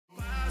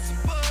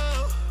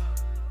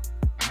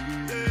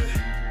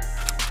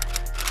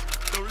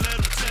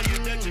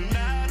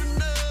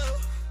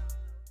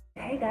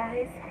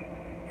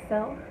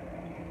So,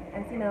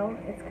 as you know,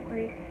 it's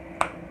Kapri.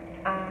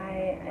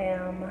 I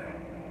am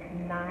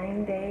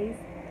 9 days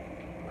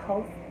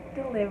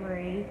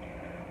post-delivery.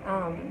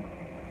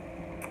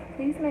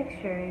 Please make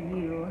sure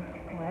you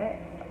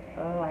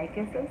like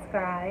and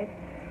subscribe.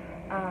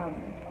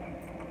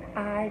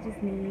 I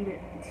just need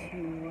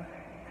to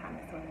kind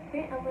of sort of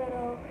vent a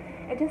little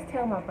and just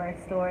tell my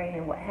birth story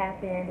and what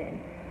happened.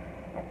 And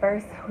at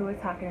first we were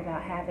talking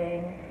about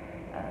having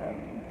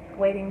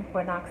waiting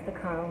for Knox to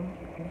come.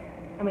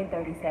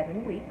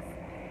 37 weeks,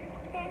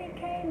 and it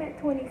came at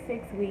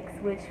 26 weeks,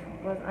 which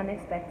was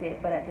unexpected,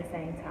 but at the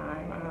same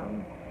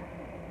time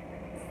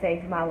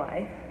saved my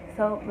life.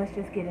 So let's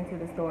just get into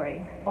the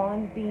story.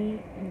 On the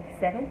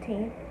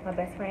 17th, my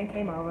best friend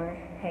came over,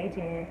 hey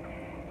Jen,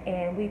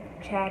 and we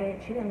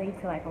chatted. She didn't leave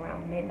till like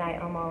around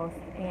midnight almost,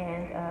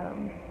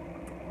 and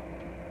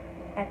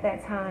at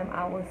that time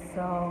I was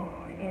so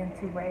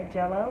into red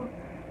jello,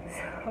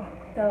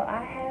 so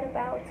I had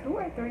about 2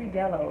 or 3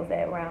 jellos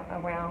at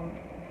around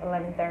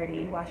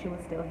 11:30 while she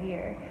was still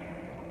here.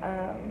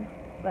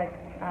 Like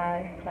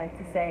I like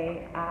to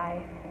say,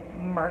 I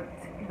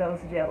murked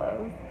those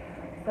jellos.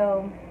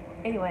 So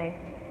anyway,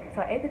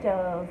 so I ate the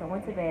jellos, I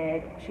went to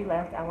bed, she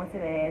left, I went to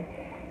bed,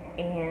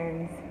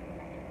 and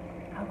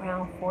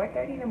around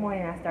 4:30 in the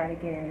morning I started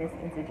getting this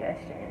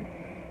indigestion,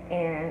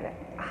 and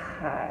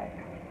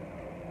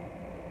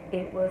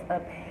it was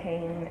a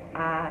pain.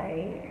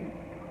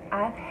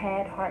 I've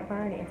had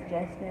heartburn and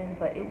indigestion,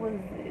 but it was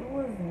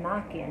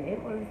knocking.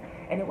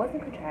 And it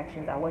wasn't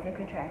contractions. I wasn't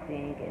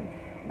contracting, and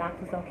Knox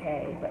was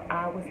okay, but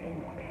I was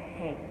in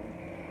pain.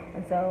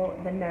 And so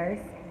the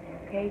nurse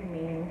gave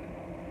me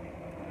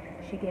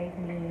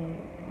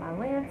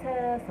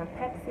Mylanta, some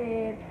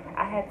Pepsid.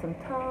 I had some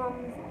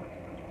Tums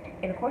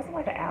in the course of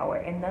like an hour,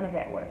 and none of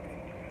that worked.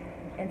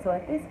 And so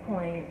at this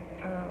point,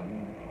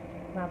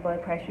 my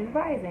blood pressure is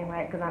rising,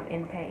 right, because I'm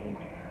in pain.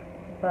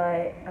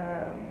 But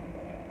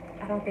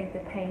I don't think the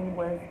pain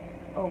was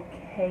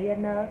okay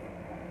enough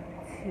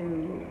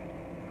to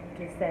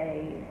just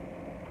say,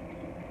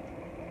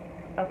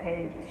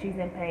 okay, she's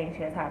in pain,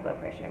 she has high blood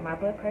pressure. My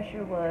blood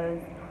pressure was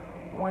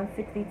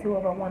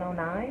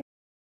 162/109,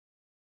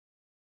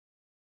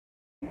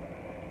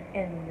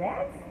 and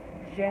that's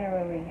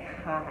generally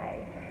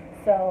high.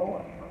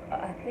 So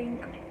I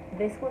think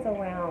this was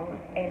around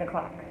 8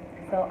 o'clock.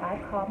 So I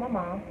called my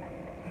mom.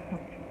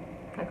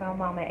 I called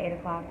mom at 8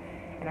 o'clock,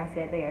 and I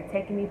said, they are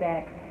taking me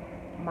back.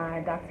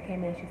 My doctor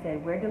came in, she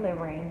said, we're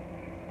delivering.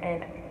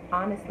 And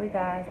honestly,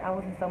 guys, I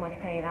was in so much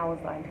pain, I was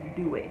like,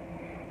 do it.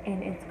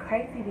 And it's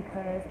crazy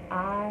because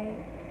I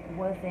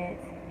wasn't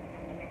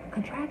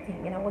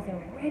contracting, and I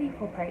wasn't ready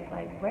for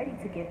ready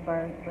to give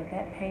birth, but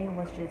that pain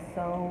was just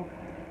so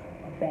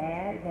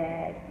bad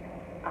that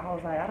I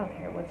was like, I don't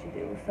care what you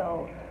do.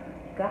 So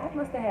God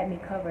must have had me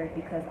covered,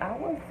 because I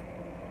was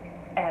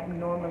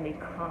abnormally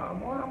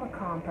calm. Well, I'm a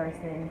calm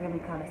person, really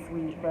kind of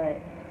sweet, but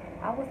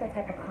I was that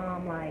type of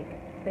calm, like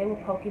they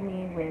were poking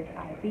me with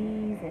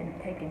IVs and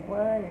taking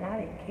blood, and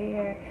I didn't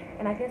care.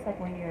 And I guess like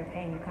when you're in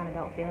pain, you kind of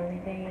don't feel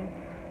anything,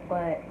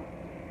 but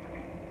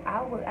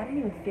I didn't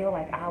even feel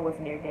like I was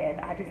near dead.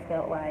 I just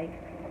felt like,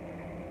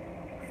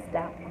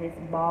 stop this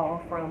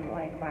ball from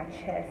like my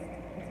chest,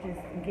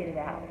 just get it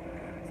out.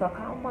 So I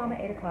called mom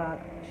at 8 o'clock.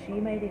 She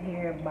made it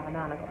here by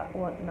 9 o'clock.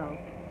 Well, no.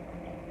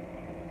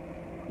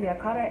 Yeah, I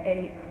called her at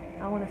 8.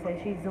 I want to say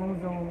she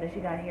zoomed, and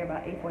she got here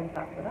about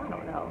 8:45, but I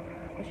don't know.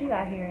 But she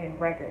got here in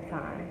record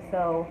time.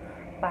 So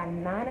by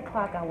 9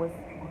 o'clock, I was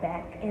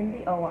back in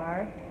the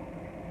OR.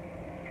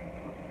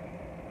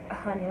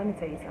 Honey, let me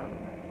tell you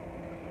something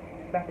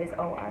about this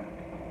OR.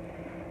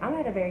 I'm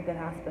at a very good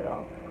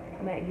hospital.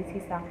 I'm at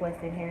UT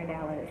Southwestern here in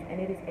Dallas, and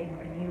it is a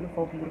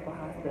beautiful, beautiful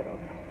hospital.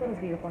 So it was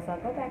beautiful. So I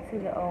go back to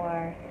the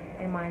OR,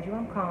 and mind you,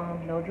 I'm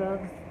calm. No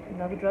drugs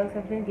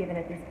have been given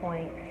at this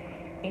point.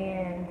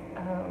 And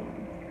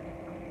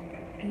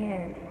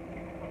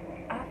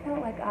I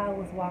felt like I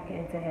was walking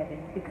into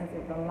heaven, because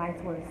the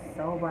lights were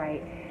so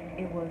bright.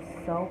 It was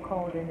so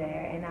cold in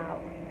there, and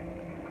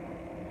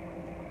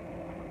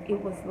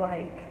it was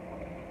like,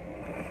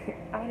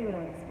 I don't even know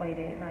how to explain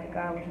it. Like,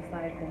 God was just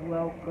like,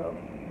 welcome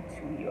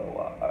to your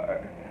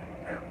OR.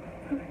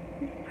 I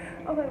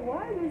was like,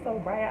 why is it so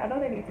bright? I know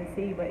they need to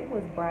see, but it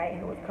was bright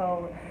and it was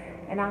cold,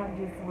 and I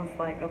just was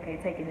like, okay,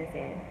 taking this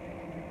in.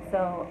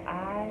 So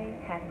I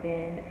have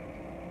been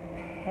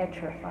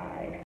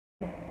petrified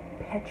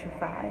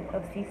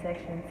of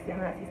C-sections,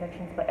 not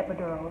C-sections, but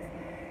epidurals,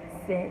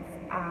 since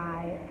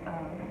I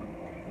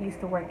used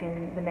to work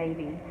in the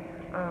Navy,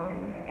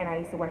 and I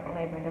used to work on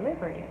labor and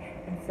delivery.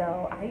 And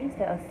so I used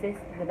to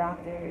assist the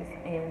doctors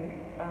in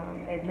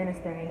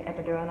administering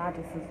epidural, and I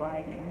just was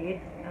like,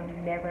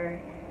 I'm never,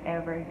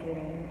 ever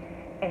getting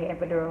a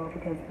epidural,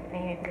 because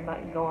anything about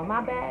to go on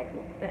my back,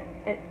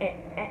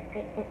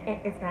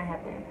 it's not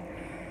happening.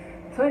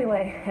 So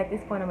anyway, at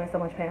this point, I'm in so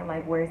much pain. I'm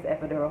like, where's the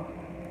epidural?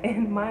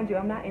 And mind you,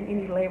 I'm not in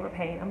any labor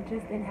pain. I'm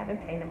just in having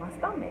pain in my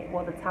stomach.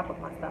 Well, the top of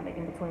my stomach,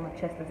 in between my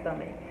chest and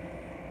stomach.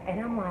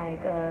 And I'm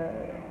like,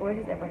 where's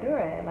this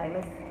epidural at? Like,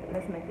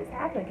 let's make this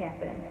happen.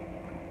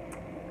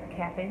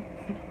 Captain.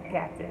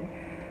 Captain.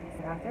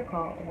 So Dr.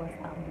 Cole was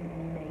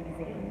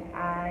amazing.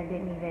 I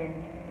didn't even,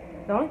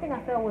 the only thing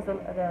I felt was the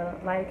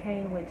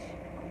lidocaine, which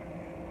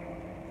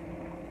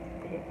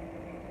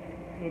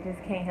you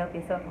just can't help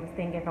yourself from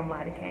stinging from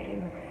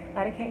lidocaine.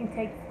 Lidocaine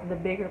takes the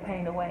bigger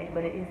pain away,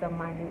 but it is a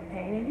minute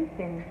pain. And you've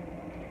been,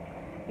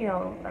 you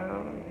know,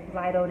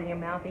 lidoed in your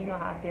mouth, and you know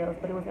how it feels,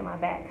 but it was in my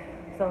back.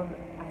 So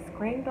I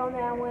screamed on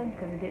that one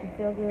because it didn't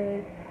feel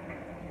good.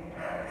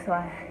 So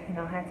I, you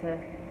know, had to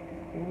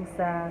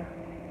Usa,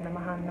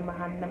 Namahan,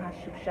 Namahan,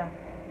 Namashusha.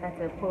 I had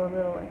to pull a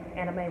little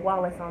anime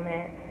Wallace on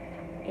that.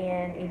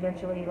 And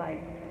eventually,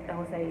 like, I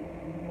would say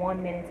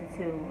 1 minute to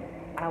 2,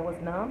 I was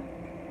numb.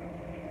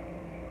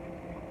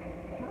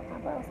 My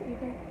boss,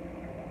 even.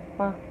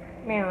 Well,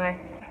 anyway.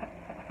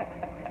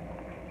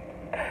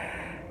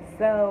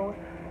 So,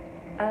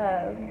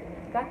 I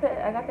got the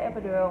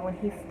epidural. When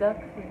he stuck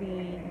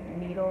the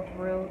needle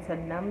through to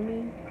numb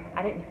me,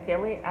 I didn't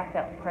feel it. I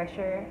felt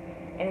pressure,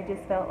 and it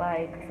just felt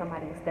like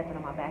somebody was stepping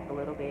on my back a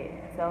little bit.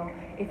 So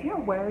if you're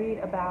worried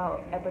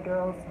about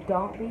epidurals,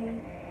 don't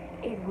be.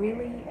 It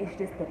really is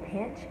just a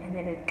pinch, and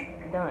then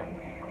it's done.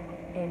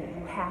 And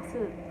you have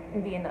to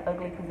be in the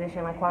ugly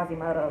position like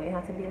Quasimodo. You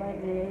have to be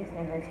like this,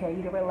 and they tell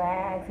you to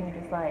relax, and you're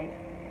just like,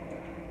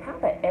 how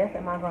the F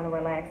am I going to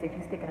relax if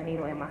you're sticking a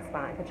needle in my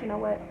spine? But you know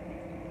what?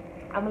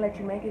 I'm going to let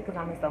you make it because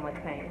I'm in so much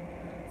pain.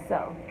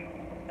 So,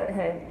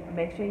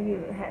 make sure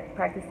you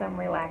practice some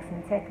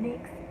relaxing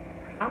techniques.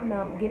 I'm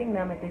numb, getting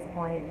numb at this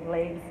point.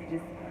 Legs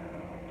just,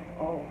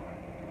 oh.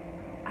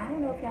 I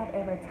don't know if y'all have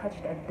ever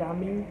touched a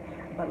dummy,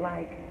 but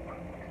like,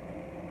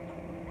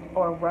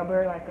 or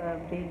rubber, like a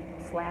big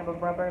slab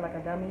of rubber, like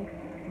a dummy.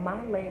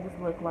 My legs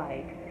look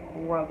like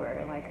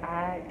rubber. Like,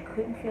 I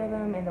couldn't feel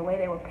them, and the way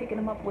they were picking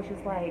them up was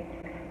just like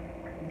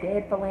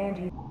dead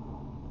phalanges.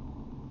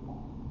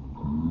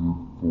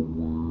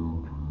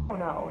 I don't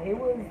know. It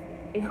was,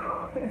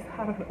 I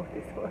don't know what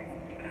this was.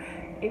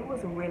 It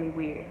was really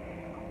weird.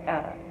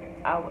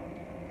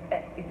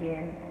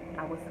 Again,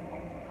 I was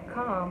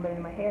calm, but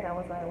in my head I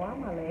was like, why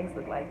my legs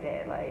look like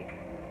that? Like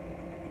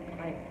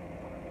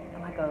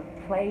a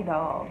play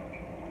doll,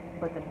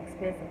 but the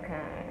expensive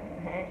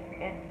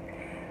kind.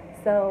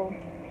 So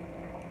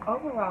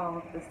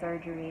overall, the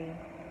surgery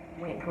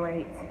went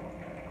great.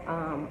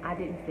 I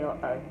didn't feel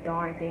a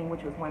darn thing,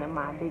 which was one of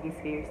my biggest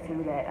fears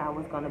too, that I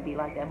was going to be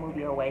like that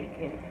movie Awake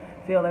and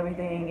feel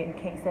everything and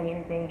can't say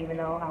anything even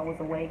though I was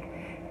awake.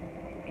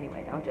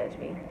 Anyway, don't judge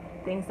me.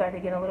 Things started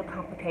to get a little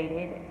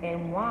complicated,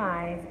 and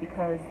why is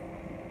because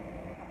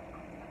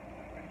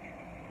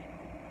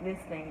this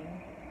thing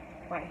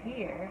right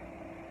here,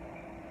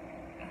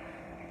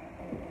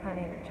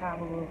 honey,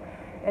 child,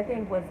 that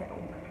thing was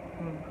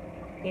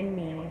in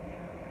me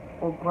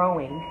or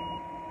growing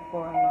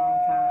for a long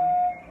time.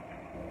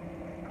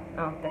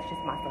 Oh, that's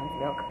just my son's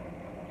milk.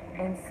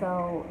 And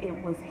so it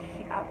was,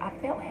 I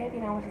felt heavy,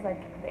 and I was just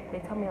like, they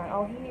told me like,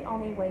 oh, he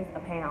only weighs a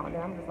pound.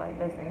 And I'm just like,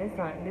 listen, this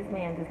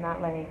man does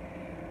not weigh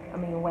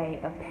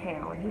a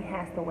pound. He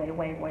has to weigh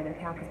way more than a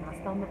pound because my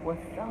stomach was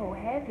so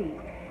heavy.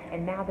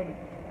 And now that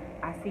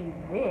I see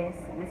this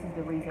is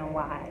the reason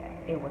why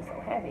it was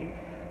so heavy.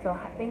 So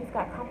things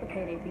got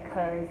complicated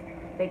because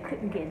they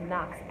couldn't get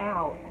Knox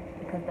out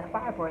because the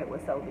fibroid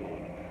was so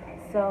big.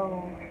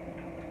 So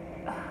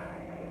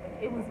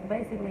it was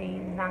basically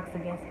Knox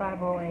against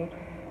fibroid.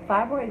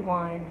 Fibroid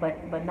won,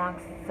 but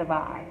Knox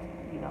survived.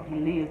 You know, he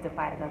lived to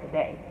fight another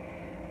day.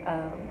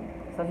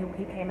 So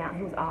he came out,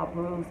 he was all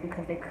bruised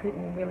because they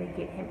couldn't really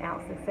get him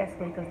out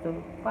successfully because the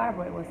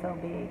fibroid was so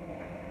big.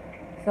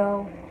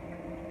 So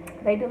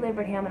they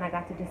delivered him, and I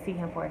got to just see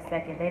him for a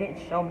second. They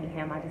didn't show me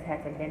him. I just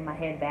had to bend my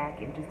head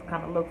back and just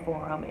kind of look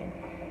for him. And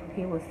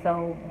he was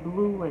so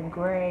blue and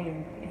gray,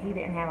 and he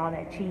didn't have all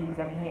that cheese.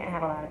 I mean, he didn't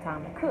have a lot of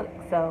time to cook.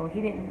 So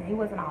he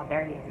wasn't all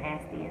dirty and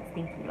nasty and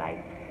stinky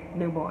like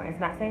newborns.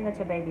 Not saying that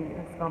your baby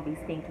is going to be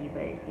stinky,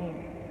 but it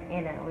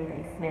don't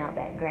really smell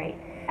that great.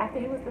 After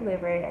he was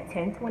delivered at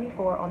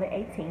 10:24 on the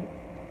 18th,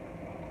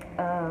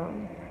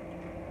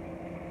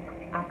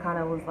 I kind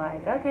of was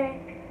like, okay,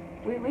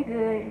 we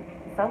good.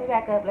 Sew me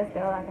back up, let's go.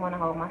 I want to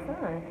hold my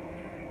son.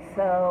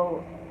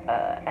 So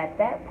at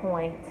that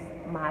point,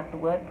 my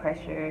blood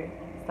pressure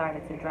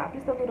started to drop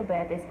just a little bit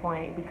at this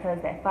point because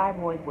that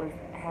fibroid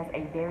has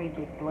a very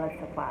big blood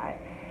supply.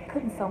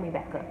 Couldn't sew me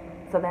back up,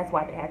 so that's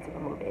why they had to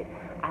remove it.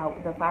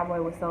 The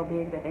fibroid was so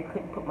big that they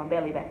couldn't put my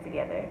belly back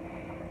together.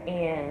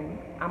 And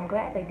I'm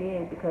glad they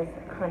did because,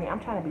 honey,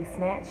 I'm trying to be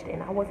snatched,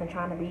 and I wasn't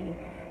trying to be,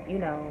 you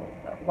know,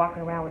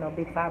 walking around with no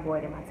big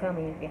fibroid in my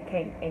tummy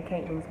and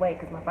can't lose weight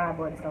because my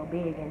fibroid is so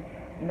big. And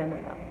no.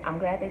 I'm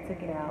glad they took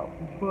it out,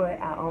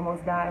 but I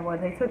almost died when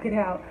they took it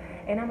out.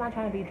 And I'm not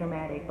trying to be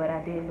dramatic, but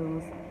I did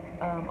lose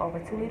over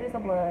 2 liters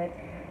of blood,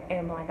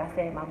 and like I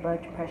said, my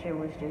blood pressure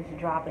was just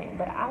dropping,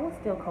 but I was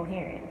still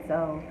coherent.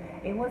 So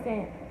it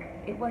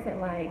wasn't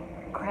like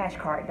crash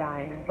cart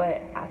dying,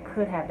 but I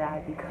could have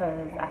died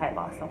because I had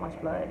lost so much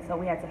blood. So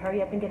we had to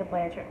hurry up and get a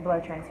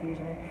blood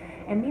transfusion.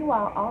 And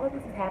meanwhile, all of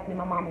this is happening.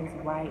 My mom is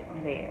right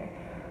there.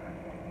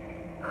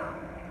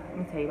 Let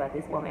me tell you about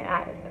this woman.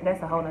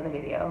 That's a whole nother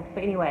video.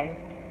 But anyway,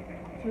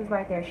 She was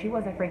right there. She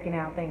wasn't freaking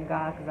out, thank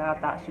God, because I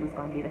thought she was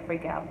going to be the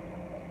freak out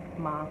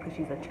mom, because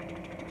she's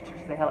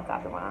a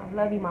helicopter mom.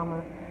 Love you,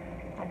 mama.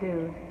 I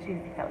do. She's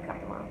a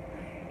helicopter mom.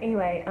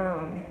 Anyway,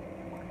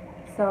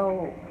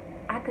 so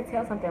I could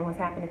tell something was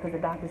happening because the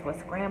doctors were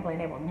scrambling.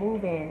 They were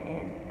moving,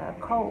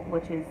 and Colt,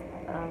 which is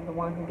the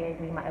one who gave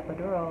me my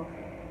epidural,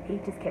 he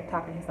just kept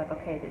talking. He's like,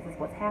 okay, this is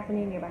what's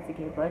happening. You're about to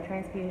get a blood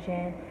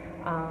transfusion.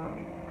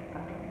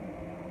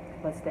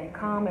 But stay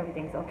calm.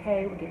 Everything's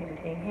okay. We're getting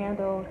everything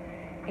handled.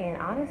 And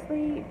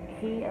honestly,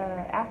 he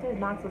after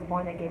Knox was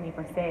born, they gave me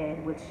Versed,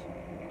 which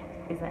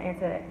is an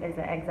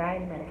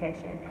anxiety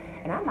medication.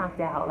 And I knocked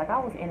out. Like, I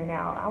was in and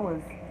out. I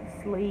was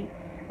asleep.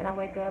 And I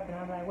wake up and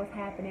I'm like, what's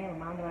happening?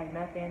 My mom be like,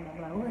 nothing.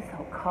 I'm like, oh, it's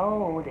so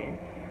cold. And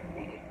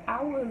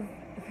I was,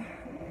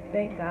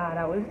 thank God,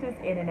 I was just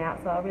in and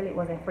out. So I really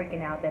wasn't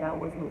freaking out that I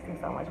was losing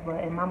so much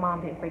blood. And my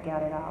mom didn't freak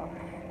out at all.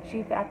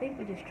 I think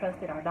we just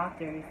trusted our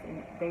doctors,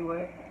 and they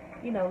were,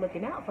 you know,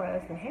 looking out for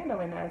us and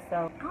handling us.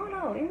 So I don't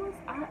know. It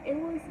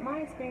was my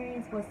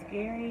experience was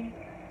scary.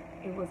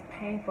 It was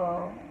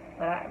painful,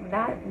 but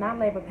not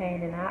labor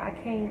pain, and I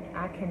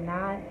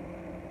cannot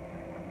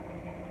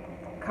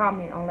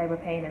comment on labor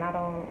pain, and I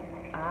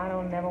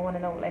don't never want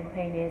to know what labor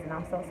pain is, and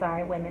I'm so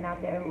sorry, women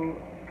out there who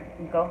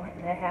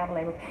that have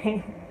labor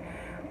pain,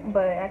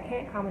 but I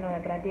can't comment on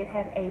it. But I did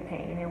have a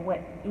pain, and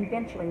what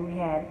eventually we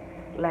had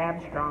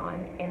labs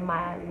drawn, and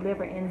my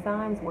liver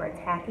enzymes were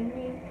attacking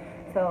me.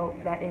 So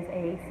that is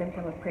a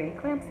symptom of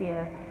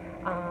preeclampsia,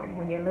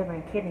 when your liver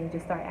and kidney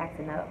just start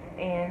acting up,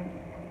 and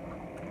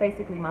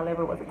basically my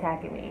liver was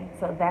attacking me.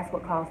 So that's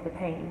what caused the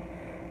pain.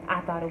 I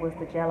thought it was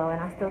the Jello,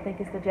 and I still think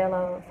it's the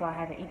Jello. So I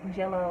haven't eaten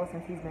Jello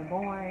since he's been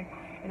born,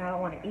 and I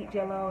don't want to eat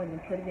Jello and then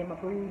put it in my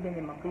boob, and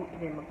then my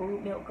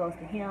boob milk goes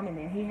to him, and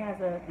then he has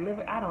a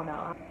liver. I don't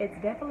know. It's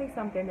definitely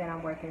something that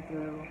I'm working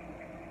through.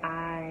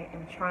 I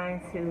am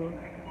trying to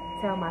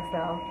tell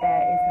myself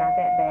that it's not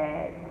that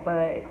bad,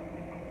 but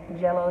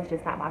Jello is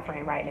just not my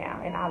friend right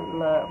now, and I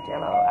love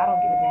Jello. I don't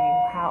give a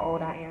dang how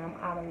old I am.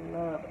 I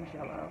love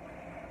Jello.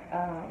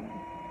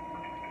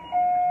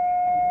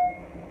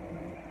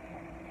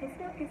 His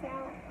milk is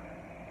out.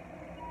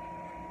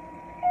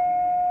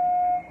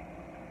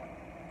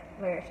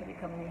 Lara should be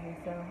coming in here,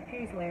 so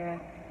here's Lara.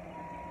 I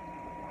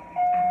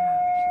don't know.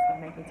 She's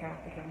gonna make me turn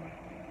off the camera.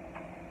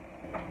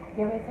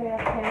 You want me to turn off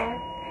the camera?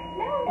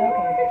 No, you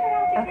don't have to turn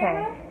off the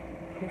camera.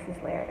 This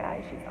is Lara,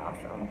 guys. She's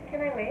awesome. Can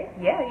I wave?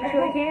 Yeah, you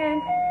surely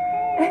can.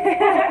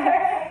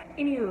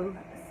 Anywho,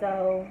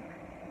 so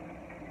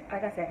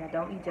like I said, I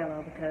don't eat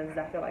Jello because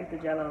I feel like the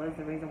Jello is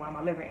the reason why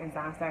my liver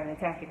enzymes started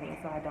attacking me.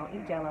 So I don't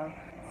eat Jello.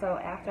 So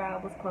after I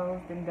was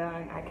closed and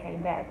done, I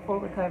came back full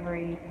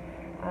recovery.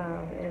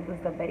 It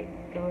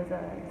was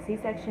a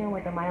C-section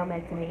with a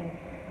myomectomy,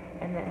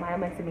 and that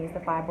myomectomy is the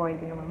fibroid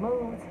being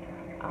removed.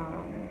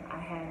 I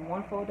had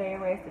 1 full day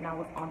of rest, and I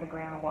was on the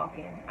ground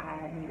walking.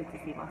 I needed to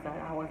see my son.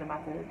 I wasn't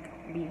about to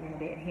be in the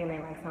bed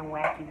healing like some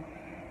wacky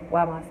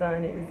while my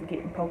son is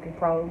getting poke and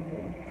probed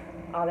and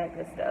all that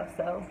good stuff.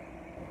 So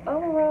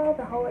overall,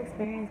 the whole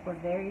experience was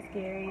very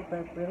scary,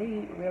 but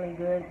really, really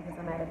good because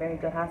I'm at a very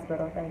good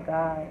hospital, thank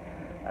God.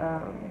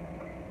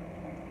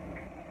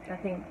 I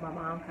think my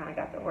mom kind of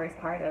got the worst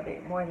part of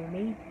it more than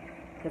me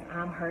because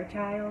I'm her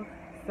child.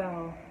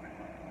 So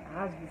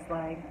I was just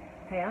like,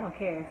 hey, I don't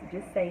care.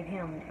 Just save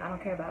him. I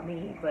don't care about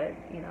me. But,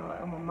 you know,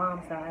 on my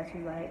mom's side,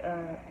 she's like,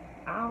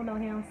 I don't know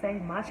him.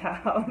 Save my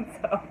child.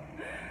 So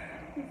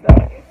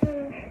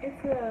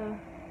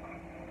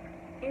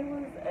it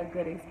was a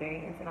good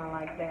experience, and I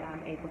like that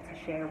I'm able to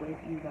share with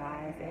you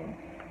guys and,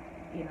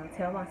 you know,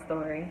 tell my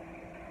story.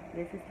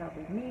 This is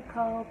helping me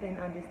cope and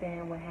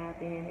understand what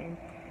happened, and,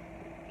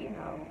 you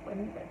know,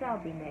 that'll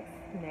be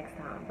next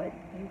time. But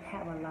you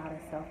have a lot of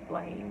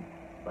self-blame,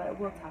 but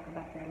we'll talk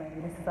about that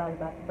later. This is all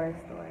about the birth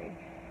story.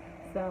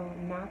 So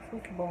Knox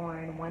was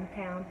born 1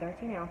 pound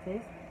 13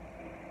 ounces,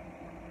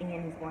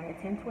 and he's born at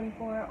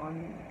 10:24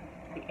 on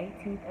the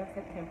 18th of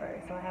September.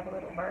 So I have a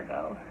little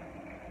Virgo.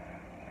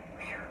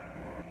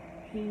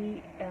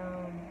 He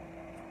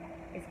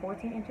is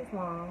 14 inches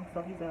long,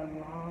 so he's a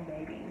long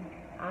baby.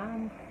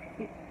 I'm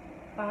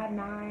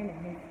 5'9",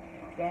 and his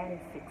dad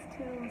is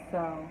 6'2",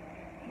 so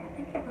yeah, I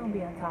think he's gonna be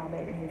a tall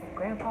baby. His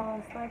grandpa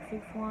is like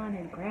 6'1",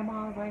 his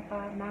grandma is like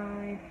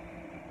 5'9",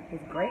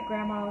 his great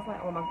grandma is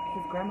like,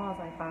 his grandma is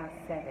like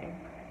 5'7",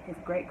 his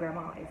great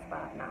grandma is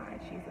 5'9",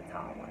 she's a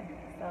tall one,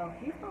 so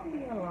he's gonna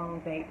be a long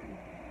baby.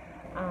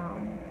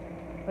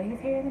 But he's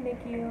here in the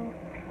NICU.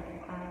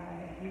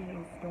 He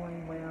is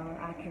doing well.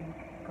 I can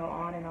go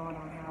on and on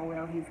how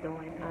well he's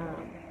doing.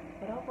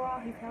 But overall,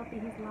 he's healthy,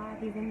 he's alive,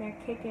 he's in there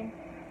kicking.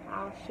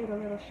 I'll shoot a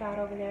little shot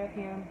over there of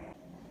him.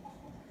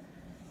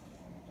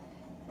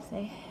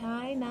 Say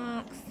hi,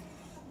 Knox.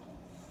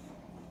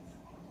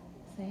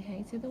 Say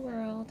hey to the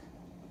world.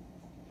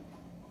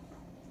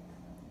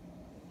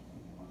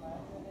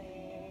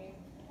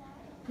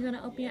 You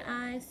gonna open your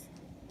eyes?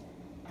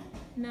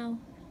 No?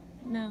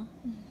 No?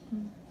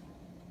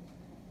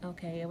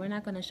 Okay, we're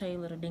not gonna show you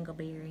little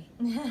dingleberry.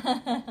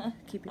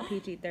 Keep it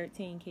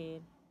PG-13,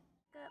 kid.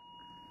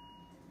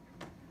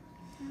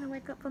 You gonna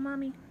wake up for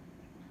mommy?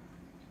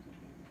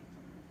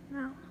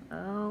 No.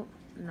 Oh,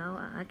 no,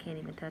 I can't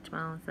even touch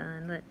my own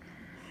son. Look.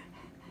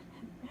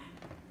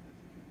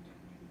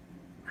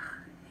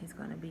 He's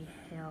gonna be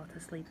hell to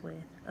sleep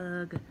with.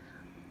 Ugh.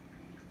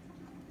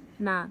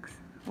 Knox,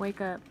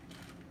 wake up.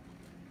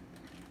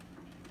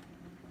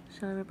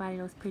 Show everybody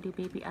those pretty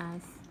baby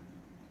eyes.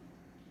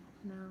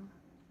 No.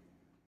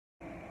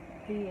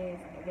 He is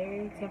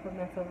very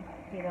temperamental.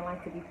 He doesn't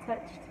like to be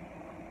touched.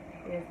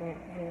 He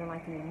doesn't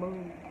like to be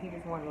moved. He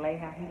just wants to lay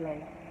how he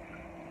lay.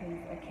 He's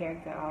a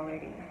character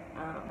already.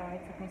 Sorry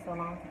it took me so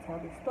long to tell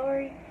this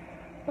story,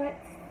 but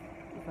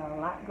there's a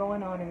lot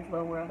going on in this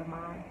little world of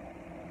mine.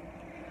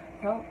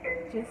 So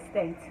just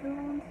stay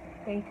tuned.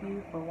 Thank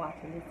you for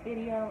watching this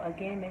video.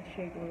 Again, make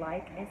sure you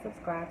like and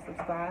subscribe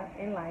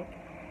and like,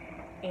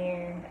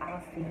 and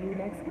I'll see you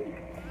next week.